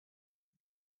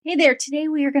Hey there, today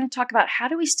we are going to talk about how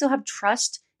do we still have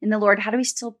trust in the Lord? How do we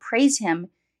still praise Him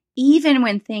even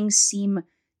when things seem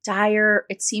dire?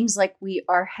 It seems like we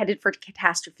are headed for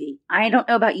catastrophe. I don't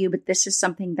know about you, but this is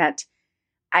something that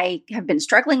I have been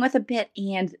struggling with a bit.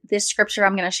 And this scripture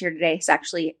I'm going to share today has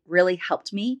actually really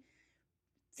helped me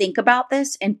think about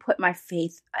this and put my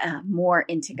faith more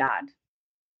into God.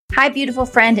 Hi, beautiful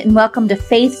friend, and welcome to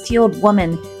Faith Fueled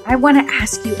Woman. I want to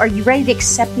ask you, are you ready to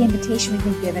accept the invitation we've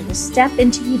been given to step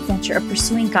into the adventure of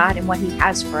pursuing God and what He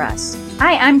has for us?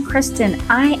 Hi, I'm Kristen.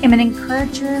 I am an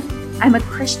encourager. I'm a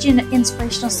Christian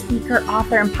inspirational speaker,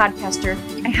 author, and podcaster.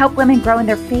 I help women grow in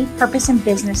their faith, purpose, and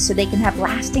business so they can have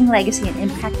lasting legacy and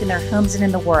impact in their homes and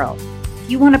in the world.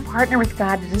 If you want to partner with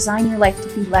God to design your life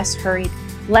to be less hurried,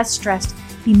 less stressed,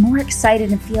 be more excited,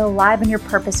 and feel alive in your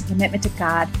purpose and commitment to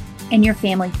God and your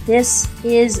family, this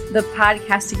is the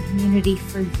podcasting community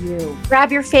for you.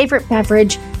 Grab your favorite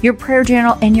beverage, your prayer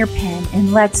journal, and your pen,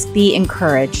 and let's be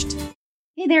encouraged.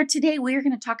 Hey there, today we are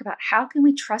going to talk about how can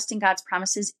we trust in God's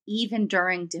promises even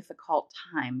during difficult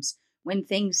times when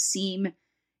things seem,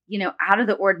 out of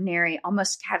the ordinary,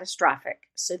 almost catastrophic.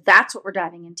 So that's what we're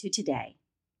diving into today.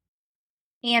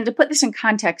 And to put this in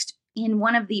context, in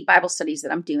one of the Bible studies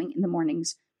that I'm doing in the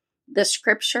mornings, the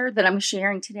scripture that I'm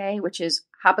sharing today, which is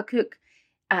Habakkuk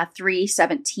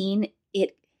 3:17,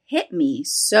 it hit me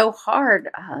so hard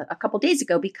a couple days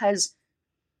ago because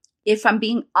if I'm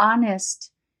being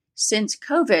honest, since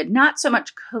COVID, not so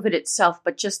much COVID itself,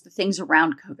 but just the things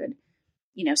around COVID,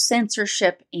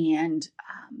 censorship and,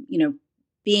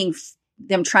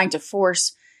 them trying to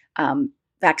force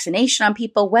vaccination on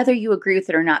people, whether you agree with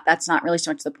it or not, that's not really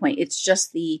so much the point. It's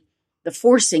just the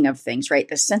forcing of things, right?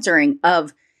 The censoring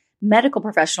of medical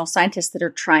professional scientists that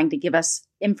are trying to give us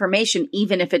information,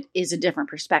 even if it is a different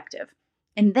perspective.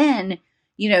 And then,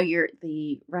 you're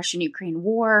the Russian-Ukraine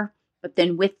war, but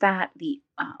then with that, the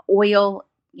oil,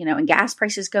 and gas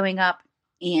prices going up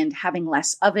and having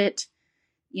less of it,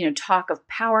 talk of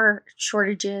power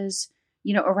shortages,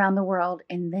 around the world,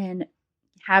 and then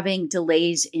having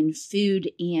delays in food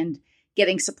and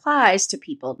getting supplies to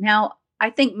people. Now,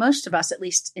 I think most of us, at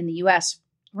least in the US,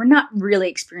 we're not really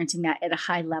experiencing that at a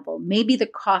high level. Maybe the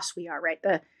cost we are, right?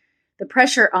 The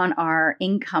pressure on our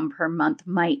income per month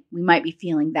we might be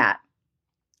feeling that.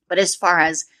 But as far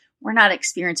as we're not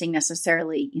experiencing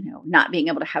necessarily, not being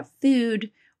able to have food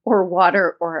or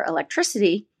water or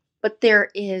electricity, but there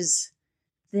is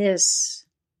this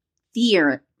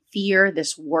fear,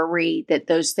 this worry that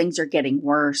those things are getting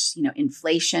worse,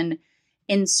 inflation.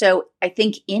 And so I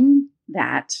think in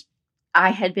that,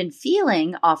 I had been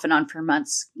feeling off and on for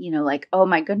months, like, oh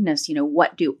my goodness,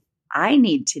 what do I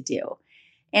need to do?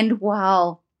 And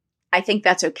while I think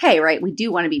that's okay, right? We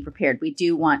do want to be prepared. We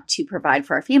do want to provide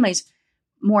for our families.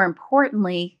 More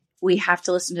importantly, we have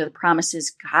to listen to the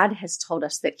promises God has told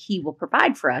us that He will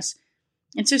provide for us.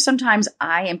 And so sometimes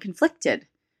I am conflicted,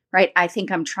 right? I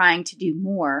think I'm trying to do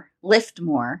more, lift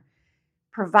more,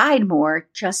 provide more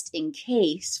just in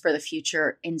case for the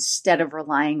future instead of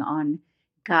relying on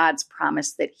God's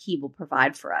promise that He will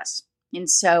provide for us. And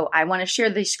so I want to share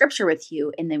the scripture with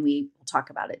you, and then we will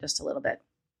talk about it just a little bit.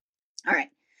 All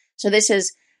right. So this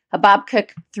is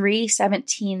Habakkuk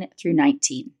 3:17 through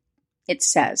 19. It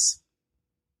says,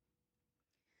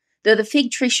 "Though the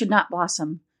fig tree should not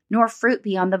blossom, nor fruit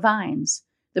be on the vines,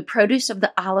 the produce of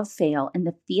the olive fail, and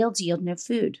the fields yield no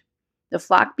food, the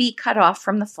flock be cut off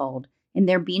from the fold, and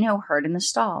there be no herd in the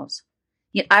stalls,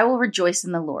 yet I will rejoice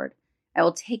in the Lord. I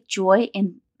will take joy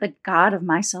in the God of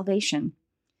my salvation.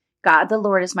 God the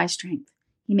Lord is my strength.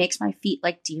 He makes my feet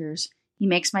like deer's. He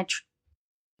makes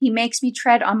me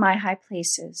tread on my high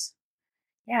places."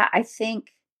 Yeah, I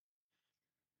think.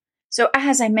 So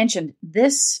as I mentioned,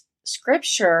 this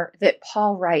scripture that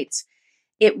Paul writes,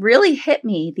 it really hit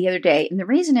me the other day. And the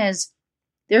reason is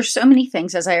there's so many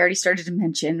things, as I already started to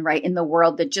mention, right, in the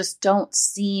world that just don't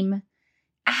seem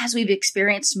as we've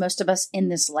experienced most of us in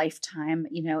this lifetime,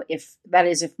 if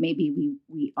maybe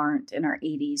we aren't in our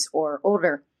 80s or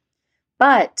older.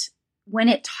 But when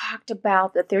it talked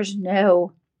about that there's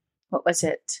no,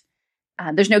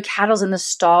 there's no cattle in the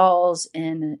stalls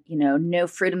and, no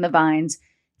fruit in the vines,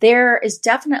 there is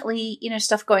definitely,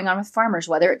 stuff going on with farmers,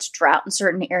 whether it's drought in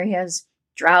certain areas,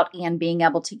 drought and being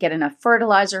able to get enough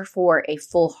fertilizer for a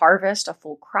full harvest, a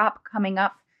full crop coming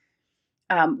up.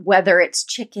 Whether it's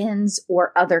chickens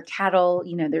or other cattle,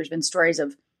 there's been stories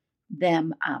of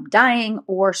them dying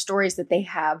or stories that they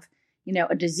have,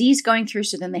 a disease going through.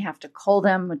 So then they have to cull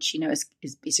them, which,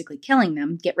 is basically killing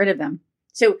them, get rid of them.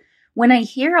 So when I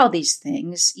hear all these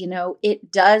things,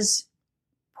 it does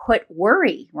put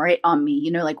worry right on me,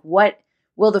 like what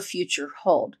will the future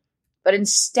hold? But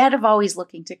instead of always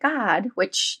looking to God,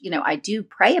 which, I do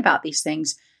pray about these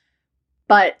things,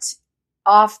 but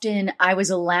often I was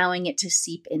allowing it to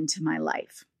seep into my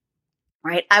life,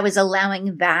 right? I was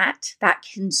allowing that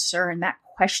concern, that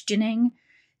questioning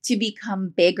to become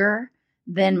bigger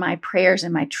than my prayers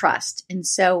and my trust. And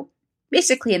so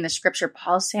basically in the scripture,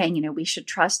 Paul's saying, we should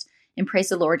trust and praise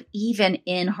the Lord even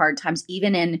in hard times,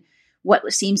 even in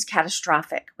what seems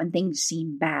catastrophic, when things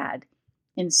seem bad.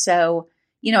 And so,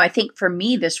 I think for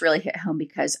me, this really hit home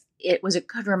because it was a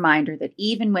good reminder that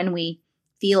even when we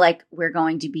feel like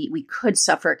we could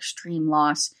suffer extreme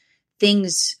loss,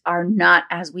 things are not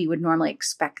as we would normally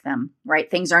expect them, right?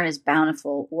 Things aren't as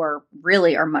bountiful or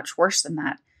really are much worse than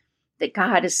that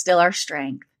God is still our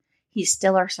strength. He's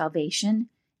still our salvation,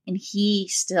 and He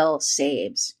still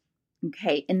saves.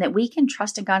 Okay. And that we can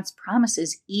trust in God's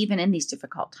promises even in these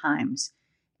difficult times.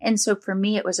 And so for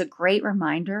me, it was a great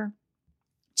reminder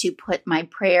to put my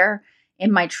prayer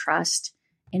and my trust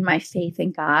and my faith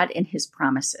in God and His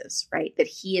promises, right? That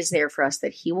He is there for us,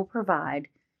 that He will provide.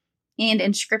 And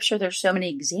in scripture, there's so many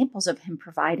examples of Him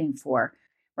providing for,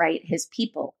 right, His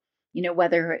people,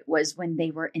 whether it was when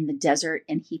they were in the desert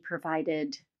and He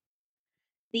provided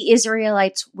the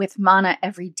Israelites with manna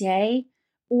every day,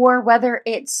 or whether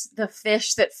it's the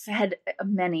fish that fed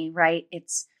many, right?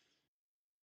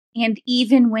 And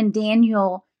even when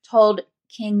Daniel told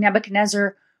King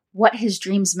Nebuchadnezzar what his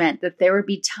dreams meant, that there would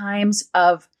be times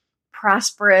of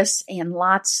prosperous and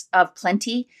lots of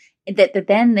plenty, that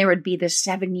then there would be the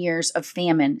 7 years of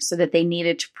famine, so that they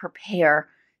needed to prepare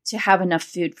to have enough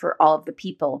food for all of the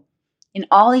people. In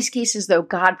all these cases, though,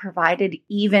 God provided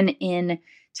even in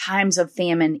times of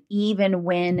famine, even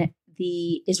when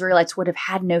the Israelites would have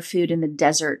had no food in the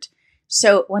desert.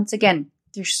 So once again,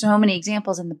 there's so many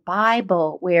examples in the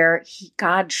Bible where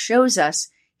God shows us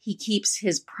He keeps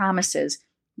His promises,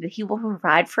 that He will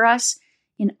provide for us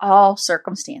in all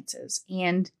circumstances.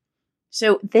 And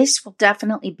so this will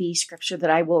definitely be scripture that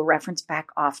I will reference back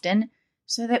often,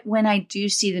 so that when I do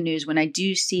see the news, when I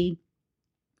do see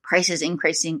prices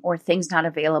increasing or things not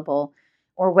available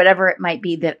or whatever it might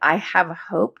be, that I have a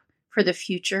hope for the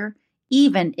future,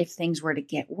 even if things were to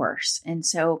get worse. And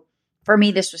so for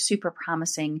me, this was super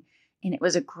promising, and it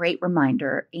was a great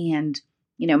reminder. And,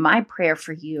 my prayer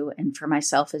for you and for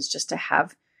myself is just to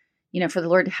have, for the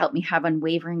Lord to help me have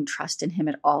unwavering trust in Him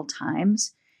at all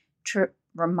times, to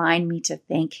remind me to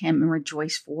thank Him and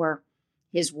rejoice for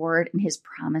His word and His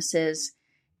promises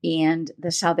and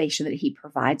the salvation that He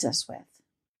provides us with.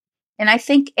 And I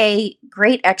think a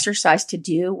great exercise to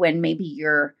do when maybe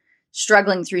you're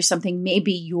struggling through something,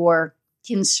 maybe your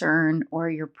concern or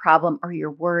your problem or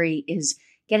your worry is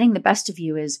getting the best of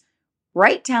you, is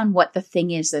write down what the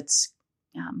thing is that's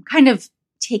kind of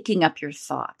taking up your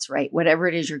thoughts, right? Whatever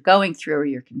it is you're going through or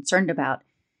you're concerned about,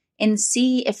 and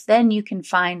see if then you can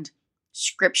find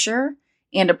scripture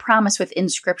and a promise within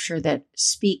scripture that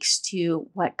speaks to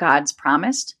what God's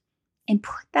promised, and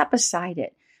put that beside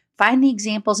it. Find the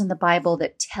examples in the Bible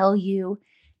that tell you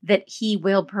that He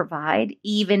will provide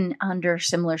even under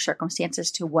similar circumstances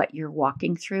to what you're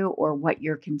walking through or what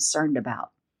you're concerned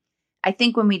about. I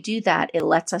think when we do that, it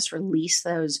lets us release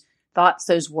those thoughts,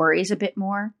 those worries a bit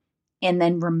more, and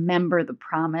then remember the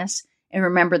promise and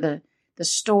remember the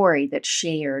story that's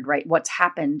shared, right? What's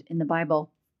happened in the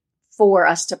Bible, for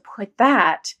us to put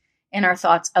that in our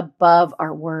thoughts above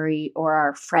our worry or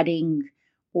our fretting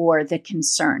or the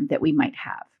concern that we might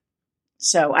have.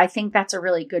 So I think that's a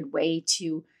really good way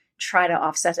to try to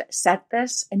offset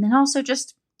this. And then also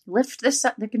just lift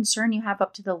the concern you have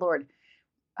up to the Lord.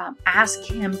 Ask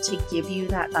Him to give you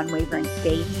that unwavering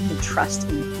faith and the trust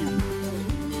in Him.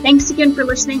 Thanks again for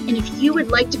listening. And if you would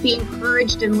like to be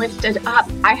encouraged and lifted up,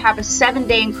 I have a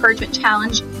 7-day encouragement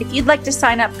challenge. If you'd like to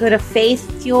sign up, go to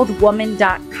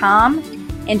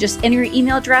faithfueledwoman.com and just enter your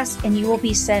email address, and you will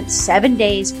be sent 7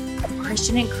 days of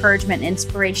Christian encouragement and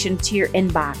inspiration to your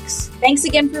inbox. Thanks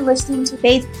again for listening to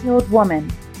Faith Fueled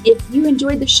Woman. If you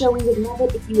enjoyed the show, we would love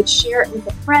it if you would share it with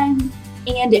a friend,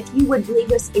 and if you would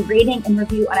leave us a rating and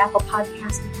review on Apple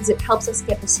Podcasts, because it helps us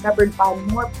get discovered by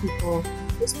more people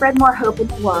to spread more hope in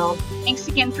the world. Thanks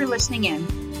again for listening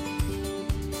in.